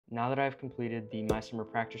Now that I've completed the My Summer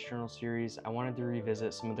Practice Journal series, I wanted to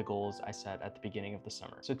revisit some of the goals I set at the beginning of the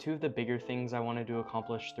summer. So two of the bigger things I wanted to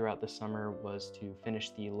accomplish throughout the summer was to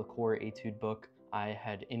finish the Liqueur Etude book. I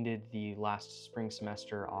had ended the last spring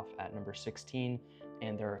semester off at number 16,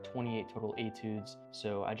 and there are 28 total etudes,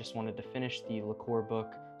 so I just wanted to finish the Liqueur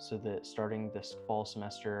book so that starting this fall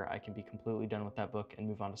semester, I can be completely done with that book and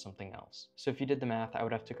move on to something else. So if you did the math, I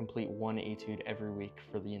would have to complete one etude every week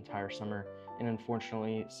for the entire summer, and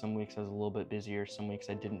unfortunately, some weeks I was a little bit busier, some weeks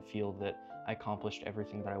I didn't feel that I accomplished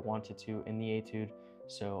everything that I wanted to in the etude,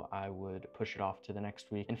 so I would push it off to the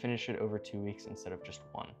next week and finish it over 2 weeks instead of just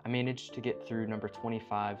one. I managed to get through number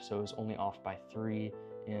 25, so I was only off by 3,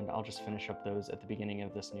 and I'll just finish up those at the beginning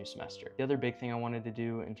of this new semester. The other big thing I wanted to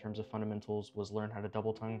do in terms of fundamentals was learn how to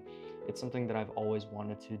double tongue. It's something that I've always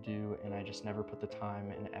wanted to do, and I just never put the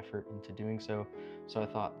time and effort into doing so. So I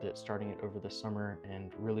thought that starting it over the summer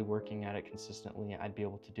and really working at it consistently, I'd be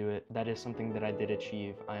able to do it. That is something that I did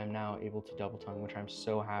achieve. I am now able to double tongue, which I'm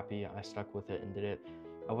so happy I stuck with it and did it.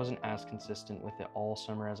 I wasn't as consistent with it all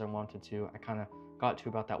summer as I wanted to. I kind of got to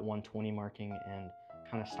about that 120 marking and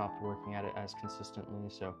kind of stopped working at it as consistently,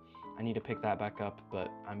 so I need to pick that back up, but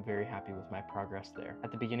I'm very happy with my progress there.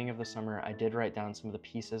 At the beginning of the summer, I did write down some of the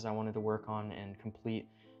pieces I wanted to work on and complete,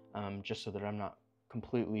 just so that I'm not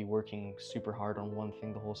completely working super hard on one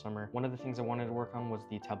thing the whole summer. One of the things I wanted to work on was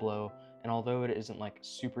the tableau, and although it isn't like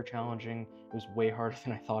super challenging, it was way harder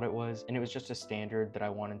than I thought it was, and it was just a standard that I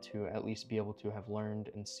wanted to at least be able to have learned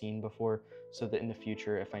and seen before, so that in the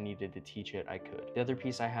future, if I needed to teach it, I could. The other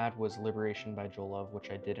piece I had was Liberation by Joe Love,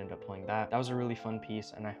 which I did end up playing that. That was a really fun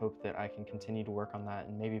piece, and I hope that I can continue to work on that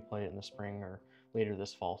and maybe play it in the spring or later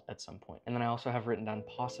this fall at some point. And then I also have written down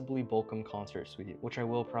possibly Bolcom Concert Suite, which I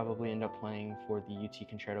will probably end up playing for the UT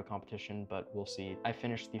Concerto competition, but we'll see. I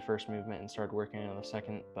finished the first movement and started working on the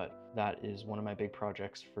second, but that is one of my big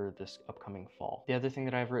projects for this upcoming fall. The other thing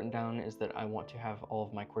that I've written down is that I want to have all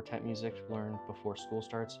of my quartet music learned before school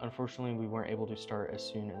starts. Unfortunately, we weren't able to start as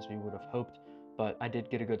soon as we would have hoped, but I did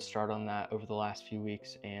get a good start on that over the last few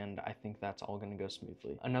weeks, and I think that's all going to go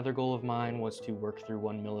smoothly. Another goal of mine was to work through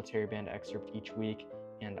one military band excerpt each week,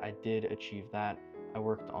 and I did achieve that. I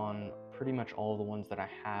worked on pretty much all the ones that I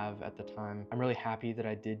have at the time. I'm really happy that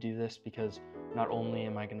I did do this because not only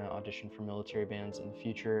am I going to audition for military bands in the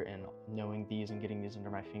future, and knowing these and getting these under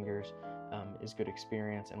my fingers is good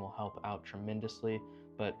experience and will help out tremendously,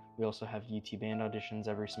 but we also have UT band auditions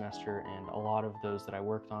every semester, and a lot of those that I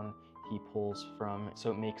worked on he pulls from,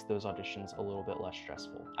 so it makes those auditions a little bit less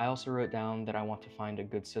stressful. I also wrote down that I want to find a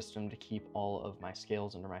good system to keep all of my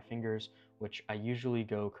scales under my fingers, which I usually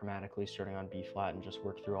go chromatically starting on B flat and just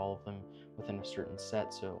work through all of them within a certain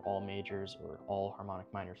set, so all majors or all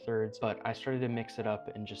harmonic minor thirds. But I started to mix it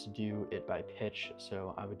up and just do it by pitch,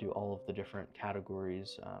 so I would do all of the different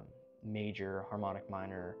categories, major, harmonic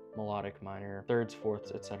minor, melodic minor, thirds,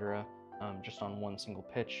 fourths, etc., just on one single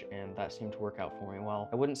pitch, and that seemed to work out for me well.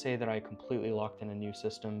 I wouldn't say that I completely locked in a new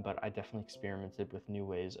system, but I definitely experimented with new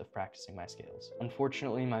ways of practicing my scales.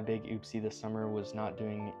 Unfortunately, my big oopsie this summer was not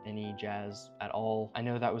doing any jazz at all. I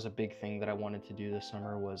know that was a big thing that I wanted to do this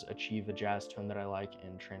summer, was achieve a jazz tone that I like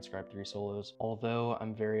and transcribe 3 solos. Although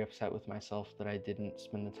I'm very upset with myself that I didn't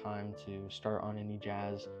spend the time to start on any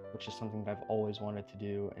jazz, which is something that I've always wanted to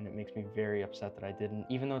do, and it makes me very upset that I didn't.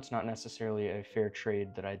 Even though it's not necessarily a fair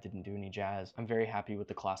trade that I didn't do any jazz, I'm very happy with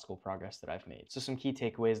the classical progress that I've made. So some key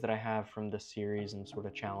takeaways that I have from this series and sort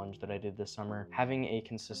of challenge that I did this summer: having a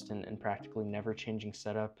consistent and practically never changing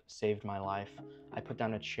setup saved my life. I put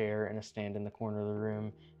down a chair and a stand in the corner of the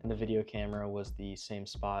room, and the video camera was the same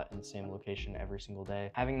spot and the same location every single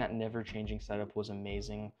day. Having that never changing setup was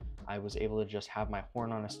amazing. I was able to just have my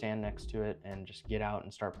horn on a stand next to it and just get out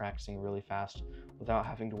and start practicing really fast without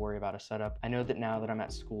having to worry about a setup. I know that now that I'm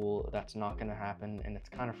at school, that's not going to happen, and it's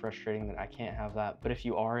kind of frustrating that I can't have that, but if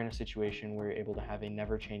you are in a situation where you're able to have a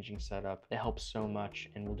never changing setup, it helps so much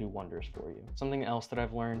and will do wonders for you. Something else that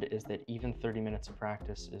I've learned is that even 30 minutes of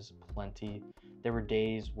practice is plenty. There were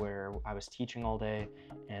days where I was teaching all day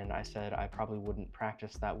and I said I probably wouldn't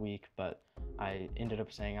practice that week, but I ended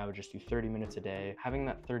up saying I would just do 30 minutes a day. Having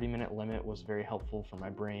that 30-minute limit was very helpful for my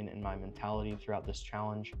brain and my mentality throughout this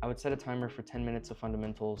challenge. I would set a timer for 10 minutes of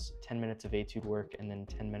fundamentals, 10 minutes of etude work, and then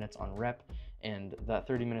 10 minutes on rep, and that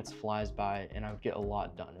 30 minutes flies by and I would get a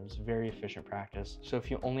lot done. It was very efficient practice. So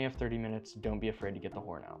if you only have 30 minutes, don't be afraid to get the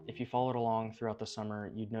horn out. If you followed along throughout the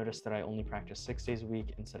summer, you'd notice that I only practiced 6 days a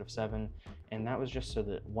week instead of 7, and that was just so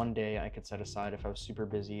that one day I could set aside if I was super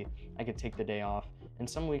busy, I could take the day off. And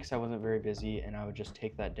some weeks I wasn't very busy and I would just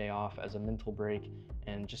take that day off as a mental break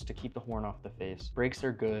and just to keep the horn off the face. Breaks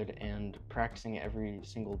are good, and practicing every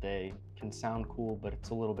single day can sound cool, but it's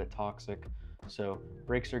a little bit toxic. So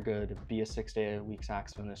breaks are good. Be a 6-day-a-week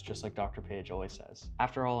saxophonist, just like Dr. Page always says.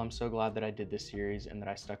 After all, I'm so glad that I did this series and that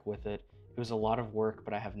I stuck with it. It was a lot of work,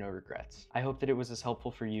 but I have no regrets. I hope that it was as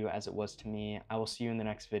helpful for you as it was to me. I will see you in the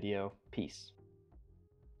next video. Peace.